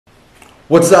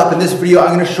What's up? In this video,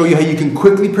 I'm going to show you how you can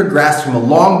quickly progress from a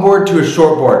longboard to a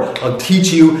shortboard. I'll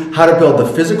teach you how to build the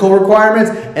physical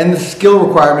requirements and the skill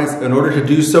requirements in order to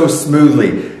do so smoothly.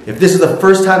 If this is the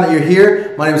first time that you're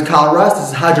here, my name is Kyle Russ. This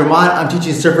is Hydro Mind. I'm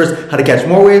teaching surfers how to catch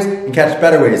more waves and catch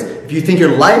better waves. If you think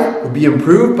your life would be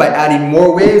improved by adding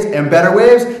more waves and better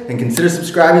waves, then consider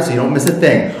subscribing so you don't miss a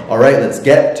thing. All right, let's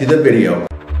get to the video.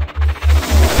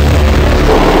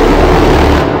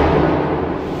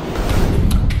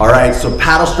 Alright, so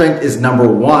paddle strength is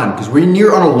number one, because when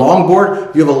you're on a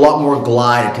longboard, you have a lot more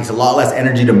glide. It takes a lot less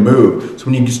energy to move. So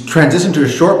when you just transition to a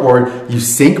shortboard, you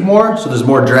sink more, so there's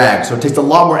more drag. So it takes a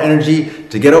lot more energy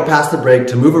to get out past the break,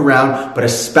 to move around, but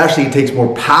especially it takes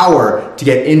more power to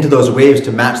get into those waves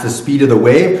to match the speed of the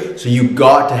wave. So you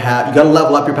gotta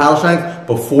level up your paddle strength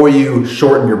before you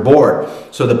shorten your board.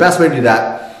 So the best way to do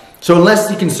that, so unless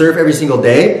you can surf every single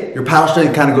day, your paddle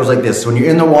strength kind of goes like this. So when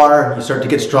you're in the water, you start to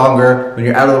get stronger. When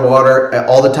you're out of the water,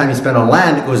 all the time you spend on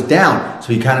land, it goes down.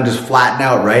 So you kind of just flatten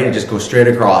out, right? It just goes straight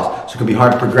across. So it can be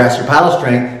hard to progress your paddle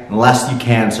strength unless you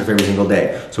can surf every single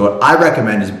day. So what I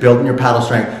recommend is building your paddle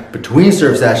strength between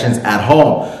surf sessions at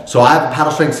home. So I have a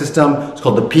paddle strength system. It's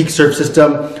called the Peak Surf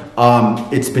System.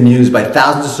 It's been used by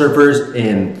thousands of surfers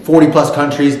in 40 plus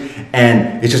countries,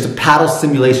 and it's just a paddle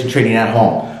simulation training at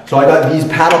home. So I got these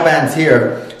paddle bands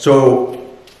here.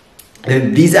 So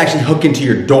these actually hook into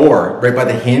your door right by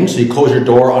the hinge. So you close your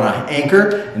door on an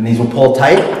anchor and these will pull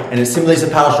tight and it simulates a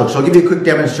paddle stroke. So I'll give you a quick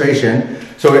demonstration.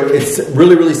 So it's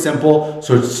really, really simple.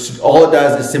 So all it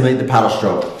does is simulate the paddle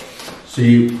stroke. So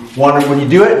when you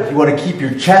do it, you want to keep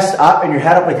your chest up and your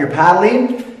head up like you're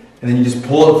paddling, and then you just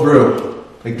pull it through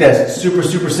like this. It's super,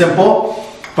 super simple,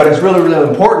 but it's really, really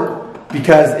important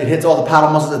because it hits all the paddle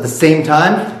muscles at the same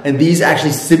time, and these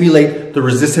actually simulate the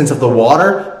resistance of the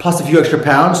water plus a few extra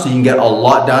pounds, so you can get a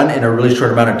lot done in a really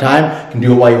short amount of time. You can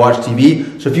do it while you watch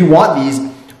TV. So if you want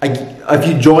these, if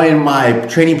you join my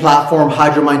training platform,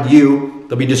 Hydro Mind U,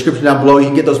 there'll be a description down below. You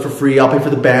can get those for free. I'll pay for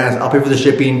the bands, I'll pay for the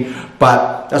shipping,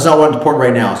 but that's not what's important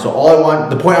right now. So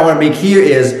the point I want to make here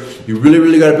is you really,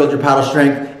 really got to build your paddle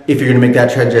strength if you're going to make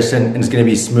that transition, and it's going to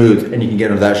be smooth and you can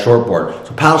get into that shortboard.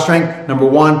 So paddle strength, number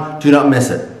one, do not miss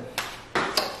it.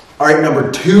 All right,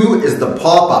 number two is the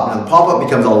pop-up. Now the pop-up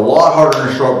becomes a lot harder than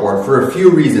a shortboard for a few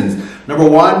reasons. Number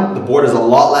one, the board is a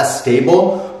lot less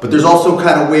stable, but there's also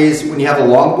kind of ways when you have a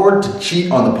longboard to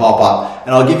cheat on the pop-up.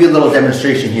 And I'll give you a little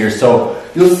demonstration here. So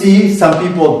you'll see some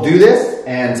people do this,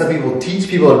 and some people teach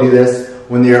people to do this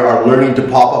when they are learning to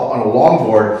pop up on a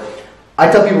longboard. I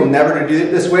tell people never to do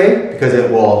it this way because it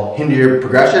will hinder your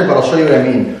progression, but I'll show you what I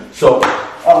mean. So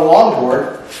on a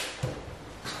longboard,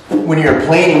 when you're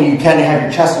planing, you tend to have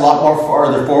your chest a lot more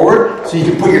farther forward, so you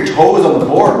can put your toes on the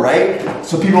board, right?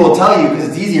 So people will tell you, because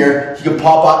it's easier, you can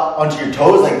pop up onto your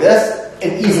toes like this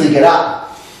and easily get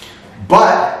up.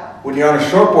 But when you're on a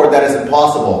shortboard, that is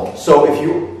impossible. So if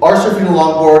you are surfing a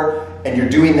longboard and you're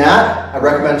doing that, I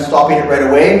recommend stopping it right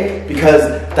away,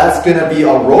 because that's going to be a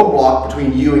roadblock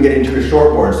between you and getting to a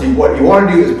shortboard. So what you want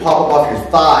to do is pop up off your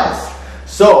thighs.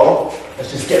 So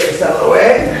let's just get this out of the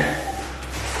way.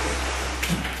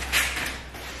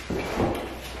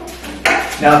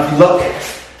 Now if you look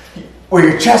where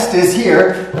your chest is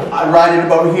here, I ride it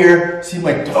about here. See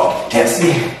my can't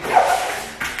see.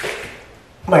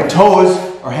 My toes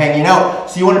are hanging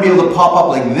out. So you want to be able to pop up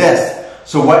like this.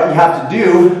 So what you have to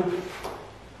do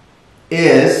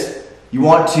is you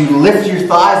want to lift your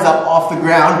thighs up off the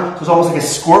ground, so it's almost like a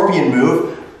scorpion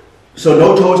move. So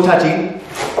no toes touching,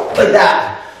 like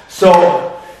that.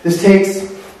 So this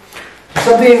takes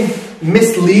something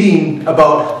misleading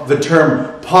about the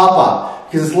term pop-up,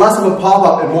 because it's less of a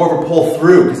pop-up and more of a pull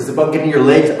through, because it's about getting your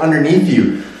legs underneath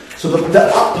you. So the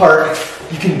up part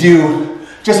you can do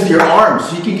just with your arms,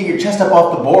 so you can get your chest up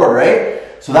off the board, right?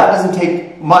 So that doesn't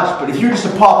take much, but if you're just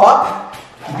to pop up,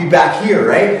 you'd be back here,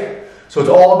 right? So it's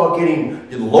all about getting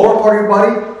the lower part of your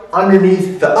body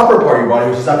underneath the upper part of your body,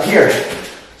 which is up here.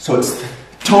 So it's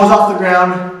toes off the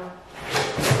ground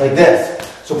like this.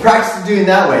 So practice doing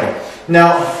that way.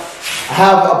 Now, I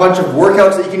have a bunch of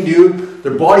workouts that you can do.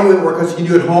 They're bodyweight workouts you can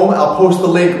do at home. I'll post the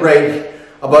link right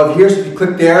above here. So if you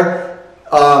click there,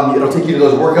 it'll take you to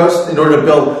those workouts in order to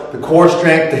build the core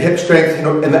strength, the hip strength,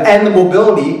 and the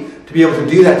mobility to be able to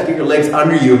do that, to get your legs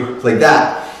under you like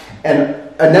that. And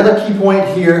another key point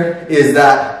here is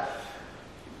that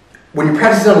when you're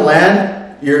practicing on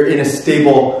land, you're in a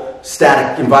stable,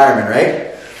 static environment,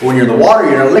 right? But when you're in the water,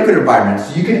 you're in a liquid environment.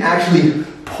 So you can actually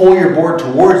pull your board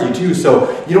towards you too. So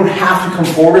you don't have to come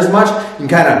forward as much. You can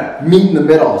kind of meet in the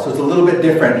middle. So it's a little bit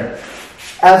different.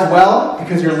 As well,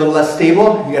 because you're a little less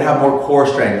stable, you gotta have more core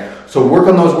strength. So work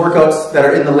on those workouts that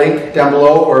are in the link down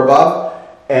below or above,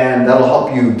 and that'll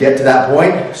help you get to that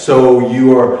point so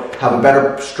you have a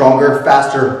better, stronger,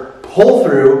 faster pull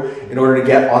through in order to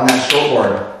get on that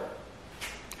shortboard.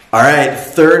 All right,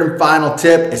 third and final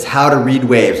tip is how to read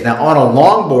waves. Now on a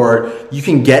longboard, you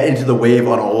can get into the wave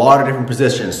on a lot of different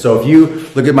positions. So if you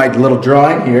look at my little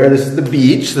drawing here, this is the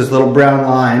beach, this little brown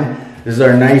line. This is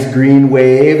our nice green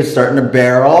wave, it's starting to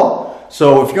barrel.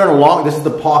 So if you're on this is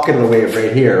the pocket of the wave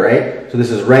right here, right? So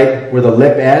this is right where the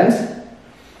lip ends.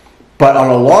 But on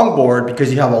a longboard,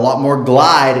 because you have a lot more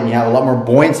glide and you have a lot more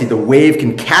buoyancy, the wave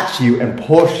can catch you and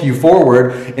push you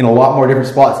forward in a lot more different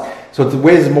spots. So the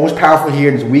wave is most powerful here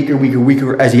and it's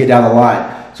weaker as you get down the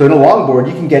line. So in a longboard,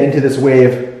 you can get into this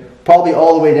wave probably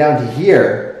all the way down to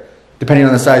here, depending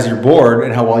on the size of your board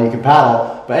and how well you can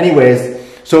paddle. But anyways,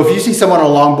 so if you see someone on a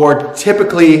longboard,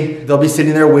 typically they'll be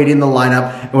sitting there waiting in the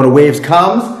lineup, and when a wave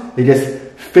comes, they just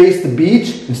face the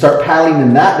beach and start paddling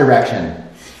in that direction.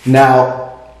 Now,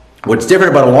 what's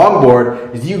different about a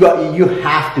longboard is you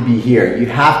have to be here. You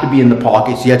have to be in the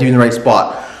pocket, so you have to be in the right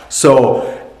spot.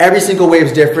 So every single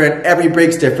wave's different, every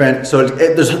break's different, so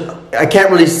I can't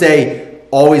really say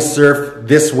always surf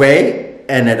this way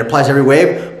and it applies to every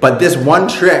wave, but this one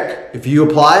trick, if you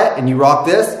apply it and you rock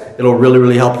this, it'll really,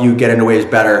 really help you get into waves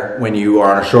better when you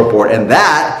are on a shortboard. And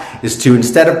that is to,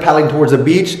 instead of paddling towards the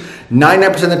beach,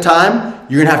 99% of the time,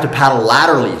 you're gonna have to paddle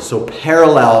laterally, so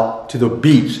parallel to the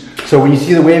beach. So when you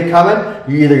see the wave coming,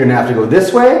 you're either gonna have to go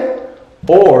this way,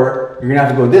 or you're gonna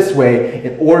have to go this way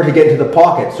in order to get into the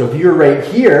pocket. So if you're right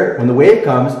here, when the wave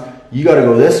comes, you gotta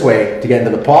go this way to get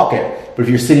into the pocket. But if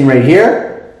you're sitting right here,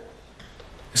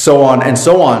 so on and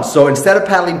so on. So instead of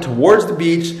paddling towards the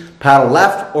beach, paddle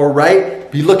left or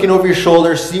right, be looking over your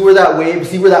shoulder, see where that wave,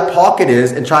 see where that pocket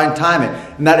is, and try and time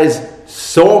it. And that is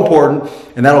so important,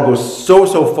 and that'll go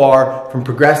so far from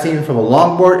progressing from a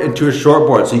longboard into a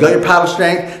shortboard. So you got your paddle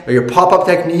strength, you got your pop-up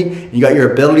technique, and you got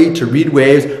your ability to read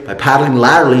waves by paddling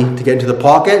laterally to get into the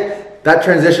pocket. That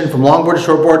transition from longboard to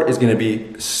shortboard is going to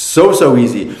be so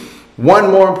easy. One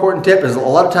more important tip is a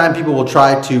lot of time people will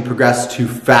try to progress too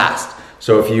fast.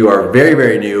 So if you are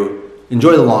very new,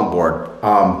 enjoy the longboard,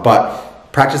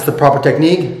 but practice the proper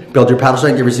technique, build your paddle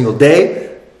strength every single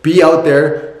day, be out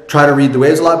there, try to read the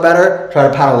waves a lot better, try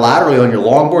to paddle laterally on your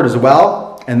longboard as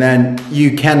well, and then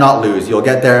you cannot lose. You'll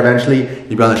get there eventually,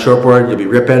 you'll be on the shortboard, you'll be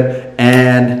ripping,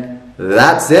 and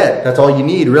that's it. That's all you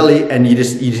need really, and you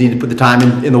just need to put the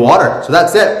time in the water. So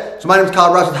that's it. So my name is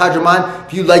Kyle Ross with HydroMind.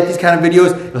 If you like these kind of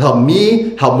videos, it'll help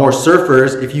me, help more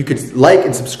surfers. If you could like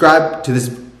and subscribe to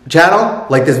this channel,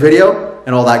 like this video,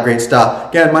 and all that great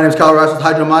stuff. Again, my name is Kyle Ross with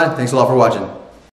HydroMind. Thanks a lot for watching.